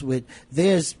like this,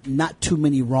 there's not too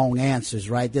many wrong answers,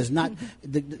 right? There's not,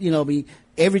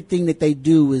 everything that they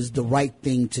do is the right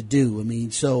thing to do.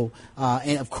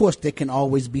 And of course there can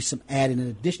always be some added and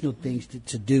additional things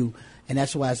to do. And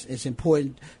that's why it's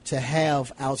important to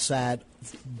have outside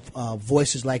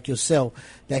voices like yourself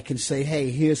that can say,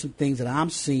 hey, here's some things that I'm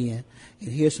seeing, and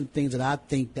here's some things that I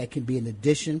think that can be an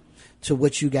addition to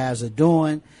what you guys are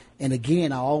doing. And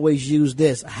again, I always use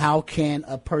this. How can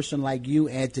a person like you,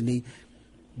 Anthony,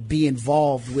 be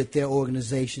involved with their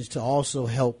organizations to also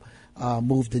help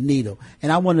move the needle.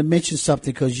 And I want to mention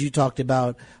something because you talked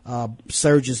about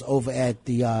surgeons over at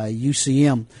the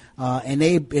UCM, and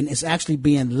it's actually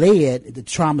being led. The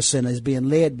trauma center is being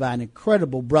led by an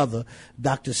incredible brother,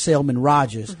 Dr. Selman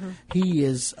Rogers. Mm-hmm. He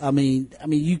is. I mean,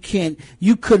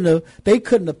 they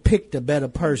couldn't have picked a better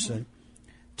person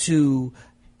to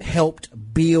help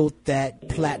build that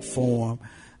platform.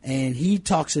 And he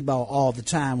talks about all the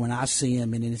time when I see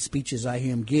him and in the speeches I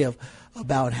hear him give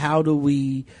about how do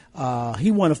we,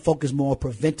 he want to focus more on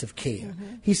preventive care.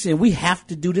 Mm-hmm. He said we have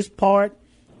to do this part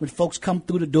when folks come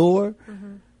through the door,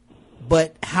 mm-hmm.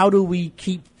 but how do we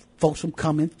keep folks from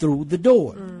coming through the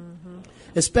door? Mm-hmm.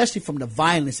 Especially from the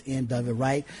violence end of it,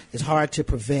 right? It's hard to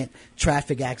prevent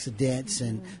traffic accidents mm-hmm.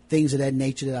 and things of that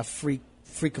nature that are freak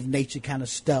of nature kind of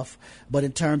stuff. But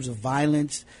in terms of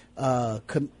violence,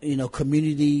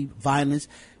 community violence,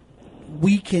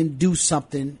 we can do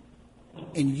something,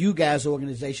 and you guys'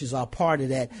 organizations are part of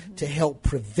that, mm-hmm. to help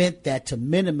prevent that, to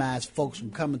minimize folks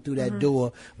from coming through that mm-hmm.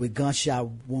 door with gunshot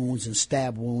wounds and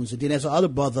stab wounds. And then there's another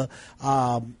brother,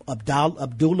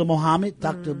 Abdullah Muhammad,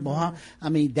 Dr. Mm-hmm. Muhammad. I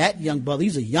mean, that young brother,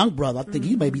 he's a young brother. I think mm-hmm.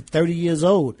 he may be 30 years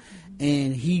old.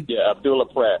 And Abdullah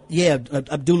Pratt. Yeah,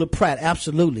 Abdullah Pratt,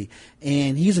 absolutely.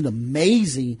 And he's an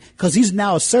amazing, because he's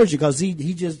now a surgeon, because he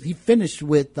finished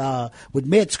with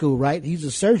med school, right? He's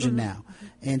a surgeon mm-hmm. now,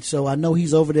 and so I know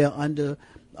he's over there under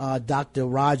Dr.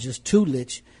 Rogers'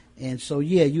 tutelage. And so,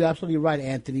 yeah, you're absolutely right,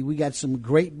 Anthony. We got some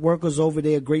great workers over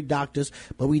there, great doctors,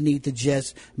 but we need to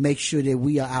just make sure that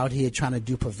we are out here trying to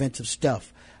do preventive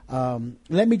stuff.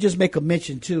 Let me just make a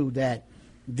mention too that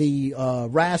the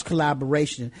RISE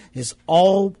collaboration is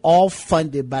all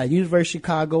funded by University of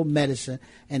Chicago Medicine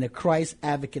and the Christ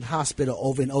Advocate Hospital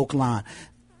over in Oak Lawn.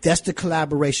 That's the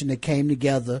collaboration that came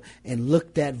together and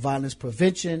looked at violence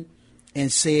prevention and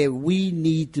said we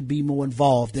need to be more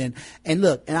involved. And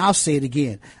look, and I'll say it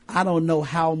again, I don't know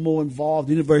how more involved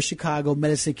University of Chicago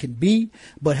Medicine can be,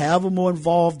 but however more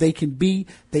involved they can be,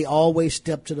 they always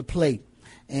step to the plate.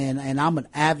 And I'm an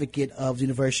advocate of the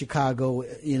University of Chicago,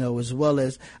 as well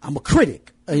as I'm a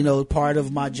critic. Part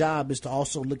of my job is to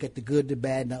also look at the good, the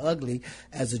bad, and the ugly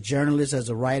as a journalist, as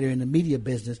a writer in the media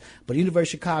business. But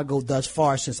University of Chicago, thus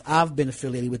far, since I've been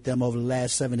affiliated with them over the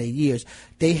last 7-8 years,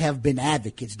 they have been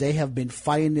advocates. They have been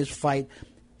fighting this fight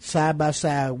side by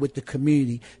side with the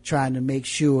community, trying to make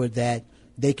sure that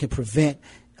they can prevent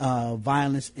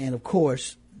violence. And, of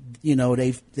course,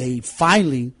 they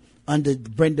finally, under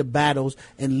Brenda Battles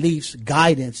and Leaf's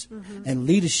guidance mm-hmm. and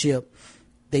leadership,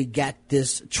 they got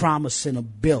this trauma center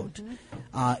built.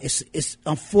 Mm-hmm. It's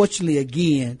unfortunately,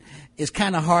 again, it's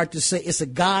kind of hard to say. It's a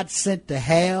godsend to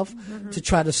have mm-hmm. to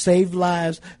try to save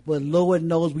lives, but Lord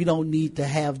knows we don't need to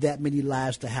have that many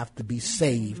lives to have to be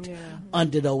saved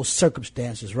under those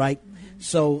circumstances, right? Mm-hmm.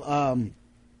 So,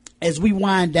 as we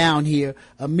wind down here,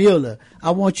 Amelia, I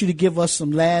want you to give us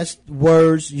some last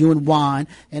words, you and Juan,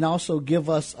 and also give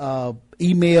us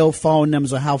email, phone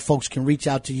numbers on how folks can reach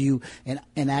out to you and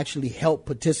actually help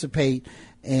participate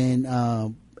in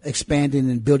expanding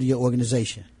and building your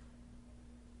organization.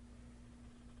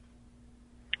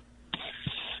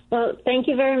 Well, thank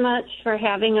you very much for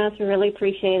having us. We really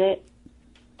appreciate it.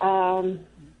 So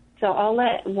I'll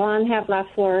let Juan have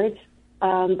last words.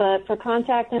 But for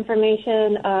contact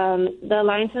information, the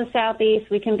Alliance of the Southeast,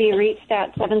 we can be reached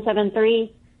at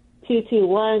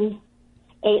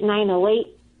 773-221-8908.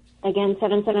 Again,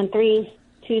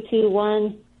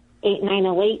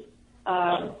 773-221-8908.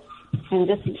 And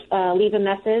just leave a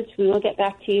message. We will get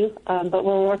back to you. But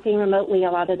we're working remotely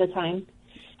a lot of the time.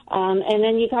 And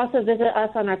then you can also visit us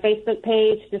on our Facebook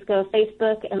page. Just go to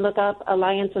Facebook and look up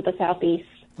Alliance of the Southeast.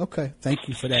 Okay. Thank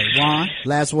you for that. Juan,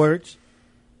 last words?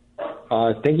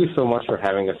 Thank you so much for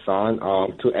having us on.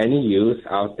 To any youth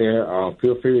out there,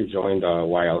 feel free to join the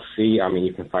YLC. I mean,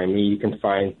 you can find me. You can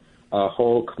find a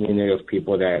whole community of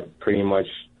people that pretty much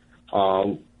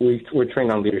we're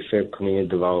trained on leadership, community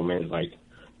development. Like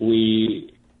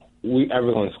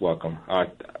everyone's welcome.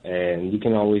 And you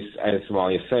can always, as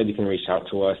Malia said, you can reach out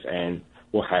to us, and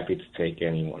we're happy to take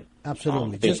anyone.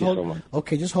 Absolutely. Thank you so much.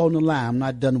 Okay, just hold the line. I'm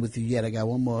not done with you yet. I got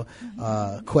one more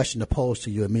question to pose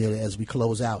to you, Amelia, as we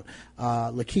close out.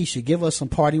 Lakeisha, give us some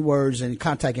parting words and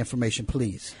contact information,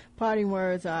 please. Parting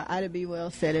words are, Ida B.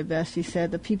 Wells said it best. She said,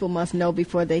 the people must know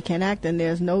before they can act, and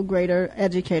there's no greater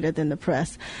educator than the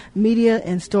press. Media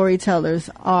and storytellers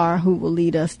are who will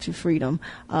lead us to freedom.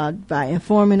 By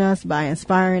informing us, by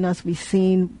inspiring us, we've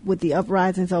seen with the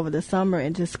uprisings over the summer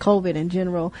and just COVID in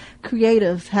general,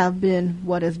 creatives have been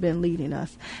what has been been leading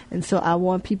us. And so I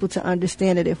want people to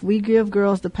understand that if we give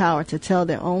girls the power to tell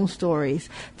their own stories,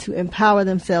 to empower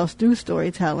themselves through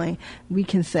storytelling, we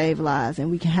can save lives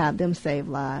and we can have them save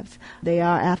lives. They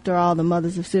are, after all, the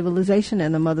mothers of civilization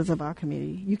and the mothers of our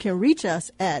community. You can reach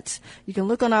us you can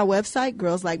look on our website,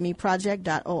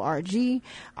 girlslikemeproject.org.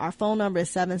 Our phone number is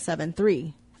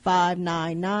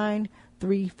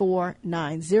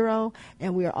 773-599-3490.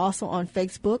 And we are also on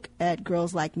Facebook at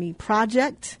Girls Like Me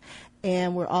Project.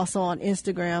 And we're also on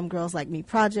Instagram, Girls Like Me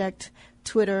Project.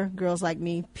 Twitter, Girls Like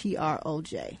Me,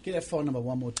 PROJ. Get that phone number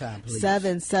one more time, please.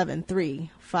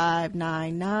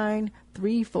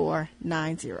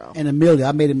 773-599-3490. And Amelia,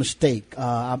 I made a mistake.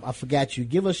 I forgot you.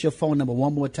 Give us your phone number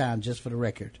one more time, just for the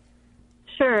record.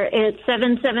 Sure. It's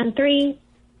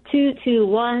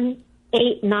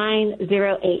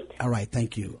 773-221-8908. All right.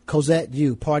 Thank you. Cosette,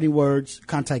 you, party words,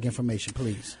 contact information,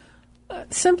 please.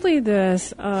 Simply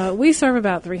this. We serve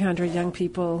about 300 young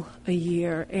people a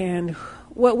year, and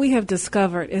what we have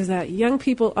discovered is that young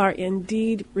people are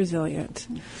indeed resilient.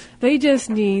 They just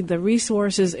need the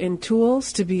resources and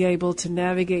tools to be able to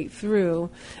navigate through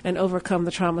and overcome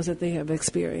the traumas that they have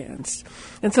experienced.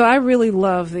 And so I really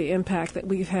love the impact that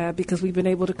we've had because we've been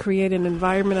able to create an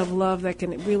environment of love that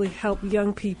can really help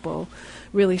young people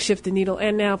really shift the needle,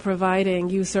 and now providing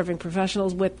youth serving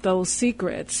professionals with those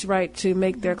secrets, right, to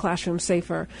make their classrooms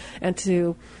safer and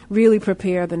to really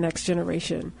prepare the next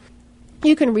generation.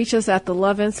 You can reach us at the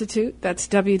Love Institute. That's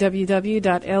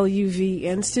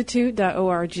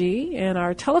www.luvinstitute.org. And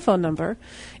our telephone number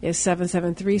is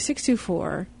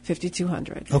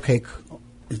 773-624-5200. Okay.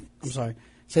 I'm sorry.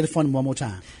 Say the phone number one more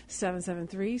time.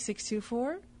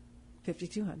 773-624-5200.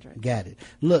 Got it.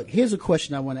 Look, here's a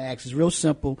question I want to ask. It's real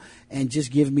simple, and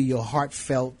just give me your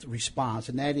heartfelt response.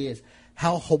 And that is,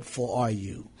 how hopeful are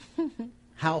you?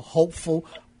 How hopeful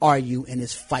are you in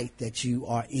this fight that you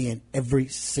are in every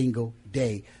single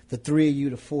day? The three of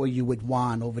you, the four of you with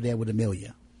Juan over there with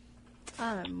Amelia.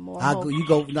 I'm more You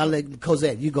go. Now let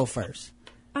Cosette, you go first.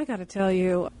 I got to tell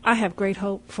you, I have great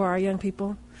hope for our young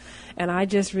people, and I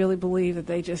just really believe that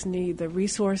they just need the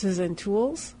resources and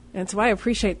tools. And so I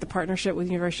appreciate the partnership with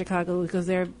University of Chicago because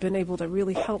they've been able to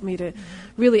really help me to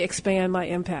really expand my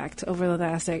impact over the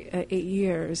last 8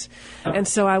 years. And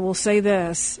so I will say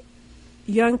this.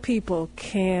 Young people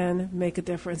can make a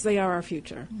difference. They are our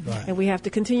future. Right. And we have to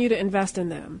continue to invest in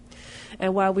them.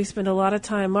 And while we spend a lot of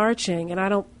time marching, and I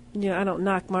don't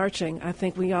knock marching, I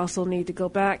think we also need to go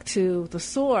back to the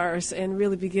source and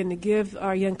really begin to give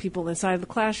our young people inside of the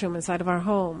classroom, inside of our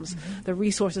homes, the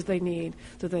resources they need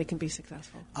so they can be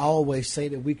successful. I always say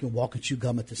that we can walk and chew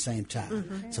gum at the same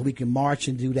time. So we can march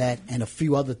and do that and a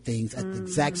few other things at the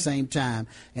exact same time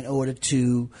in order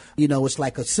to, it's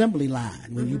like assembly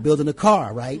line. When you're building a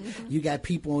car, right? You got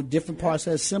people on different parts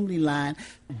of the assembly line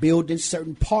building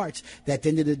certain parts that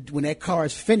then when that car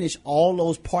is finished, all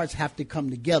those parts have to come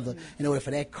together in order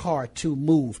for that car to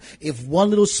move. If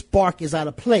one little spark is out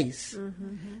of place,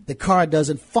 the car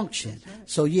doesn't function.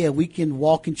 So, yeah, we can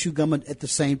walk and chew gum at the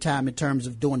same time in terms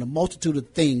of doing a multitude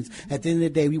of things. At the end of the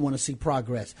day, we want to see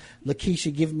progress.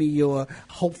 Lakeisha, give me your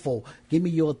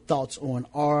thoughts on,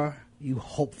 are you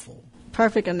hopeful?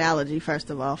 Perfect analogy, first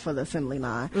of all, for the assembly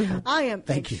line. I am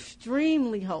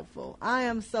extremely hopeful. I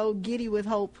am so giddy with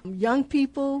hope. Young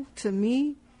people, to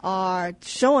me, are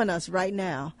showing us right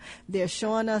now. They're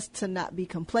showing us to not be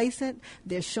complacent.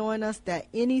 They're showing us that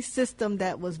any system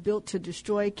that was built to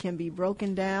destroy can be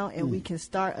broken down and we can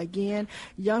start again.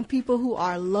 Young people who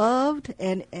are loved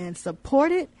and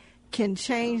supported can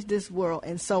change this world.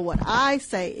 And so what I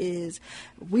say is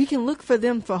we can look for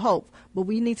them for hope, but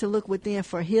we need to look within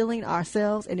for healing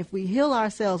ourselves. And if we heal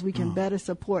ourselves, we can better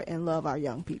support and love our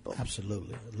young people.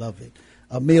 Absolutely. Love it.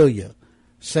 Amelia,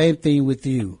 same thing with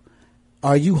you.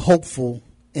 Are you hopeful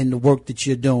in the work that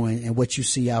you're doing and what you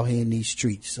see out here in these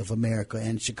streets of America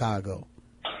and Chicago?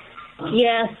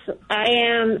 Yes, I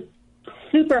am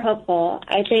super hopeful.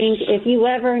 I think if you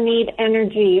ever need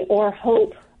energy or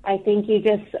hope, I think you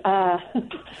just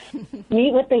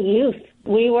meet with the youth.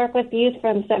 We work with youth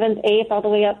from 7th, 8th, all the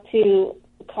way up to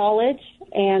college,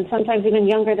 and sometimes even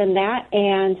younger than that.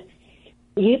 And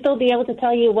youth will be able to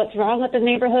tell you what's wrong with the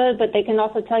neighborhood, but they can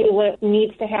also tell you what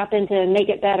needs to happen to make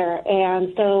it better.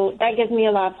 And so that gives me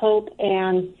a lot of hope,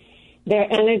 and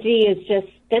their energy is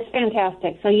it's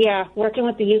fantastic. So, yeah, working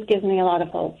with the youth gives me a lot of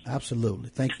hope. Absolutely.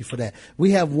 Thank you for that.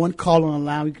 We have one caller on the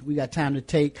line we got time to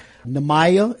take.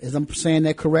 Namaya, is I'm saying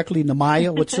that correctly?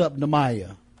 Namaya, what's up,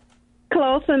 Namaya?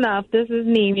 Close enough. This is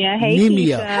Nemia. Hey,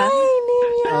 Nemia. Keisha. Hey,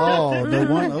 Nemia. Oh, the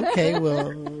one. Okay,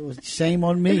 well, shame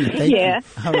on me. Thank you.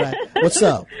 All right. What's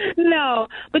up? No,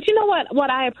 but you know what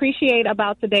I appreciate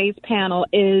about today's panel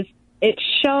is it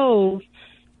shows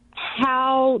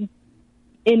how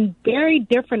in very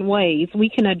different ways we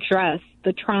can address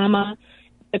the trauma,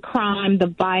 the crime, the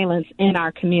violence in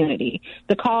our community.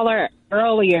 The caller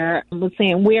earlier was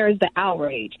saying, where is the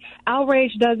outrage?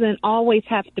 Outrage doesn't always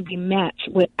have to be matched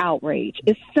with outrage.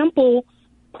 It's simple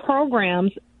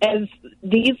programs, as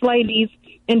these ladies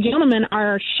and gentlemen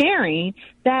are sharing,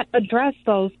 that address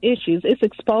those issues. It's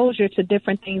exposure to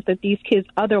different things that these kids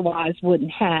otherwise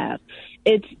wouldn't have.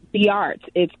 It's the arts,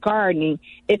 it's gardening,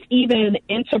 it's even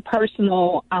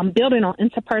interpersonal, building on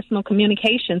interpersonal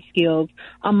communication skills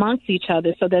amongst each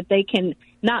other so that they can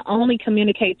not only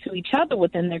communicate to each other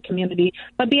within their community,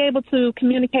 but be able to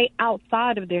communicate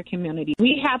outside of their community.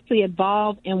 We have to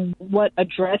evolve in what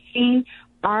addressing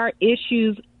our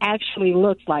issues actually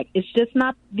looks like. It's just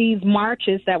not these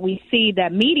marches that we see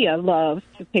that media loves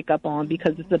to pick up on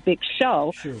because it's a big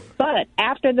show. Sure. But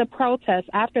after the protests,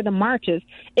 after the marches,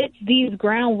 it's these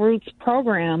ground roots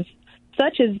programs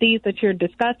such as these that you're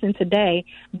discussing today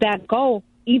that go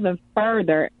even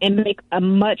further and make a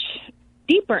much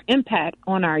deeper impact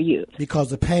on our youth. Because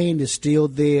the pain is still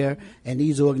there, and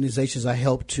these organizations are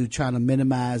helped to try to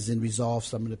minimize and resolve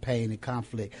some of the pain and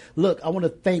conflict. Look, I want to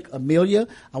thank Amelia.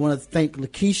 I want to thank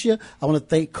Lakeisha. I want to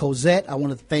thank Cosette. I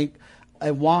want to thank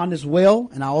Juan as well.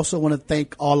 And I also want to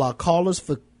thank all our callers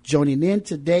for joining in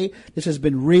today. This has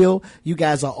been real. You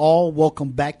guys are all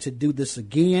welcome back to do this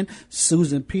again.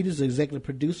 Susan Peters, the executive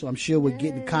producer. I'm sure we'll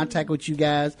get in contact with you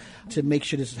guys to make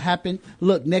sure this happens.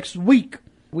 Look, next week,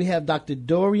 we have Dr.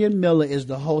 Dorian Miller is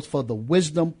the host for the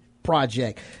Wisdom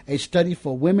Project, a study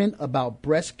for women about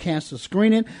breast cancer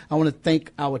screening. I want to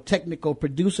thank our technical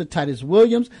producer, Titus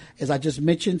Williams. As I just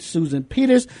mentioned, Susan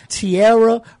Peters.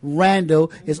 Tiara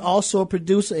Randall is also a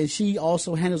producer, and she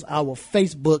also handles our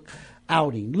Facebook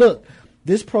outing. Look,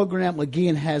 this program,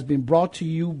 again, has been brought to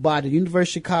you by the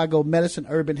University of Chicago Medicine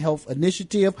Urban Health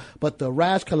Initiative, but the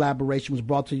RISE collaboration was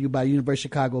brought to you by the University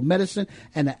of Chicago Medicine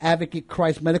and the Advocate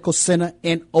Christ Medical Center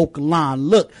in Oak Lawn.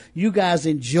 Look, you guys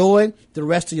enjoy the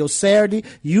rest of your Saturday.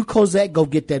 You, Cosette, go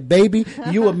get that baby.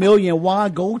 You, Amelia and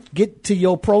Juan, go get to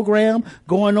your program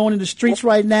going on in the streets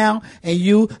right now. And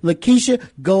you, Lakeisha,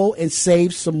 go and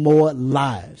save some more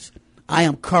lives. I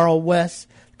am Carl West.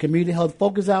 Community Health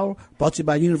Focus Hour, brought to you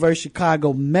by University of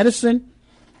Chicago Medicine.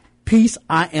 Peace,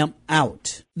 I am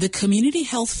out. The Community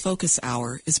Health Focus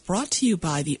Hour is brought to you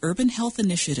by the Urban Health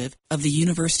Initiative of the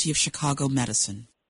University of Chicago Medicine.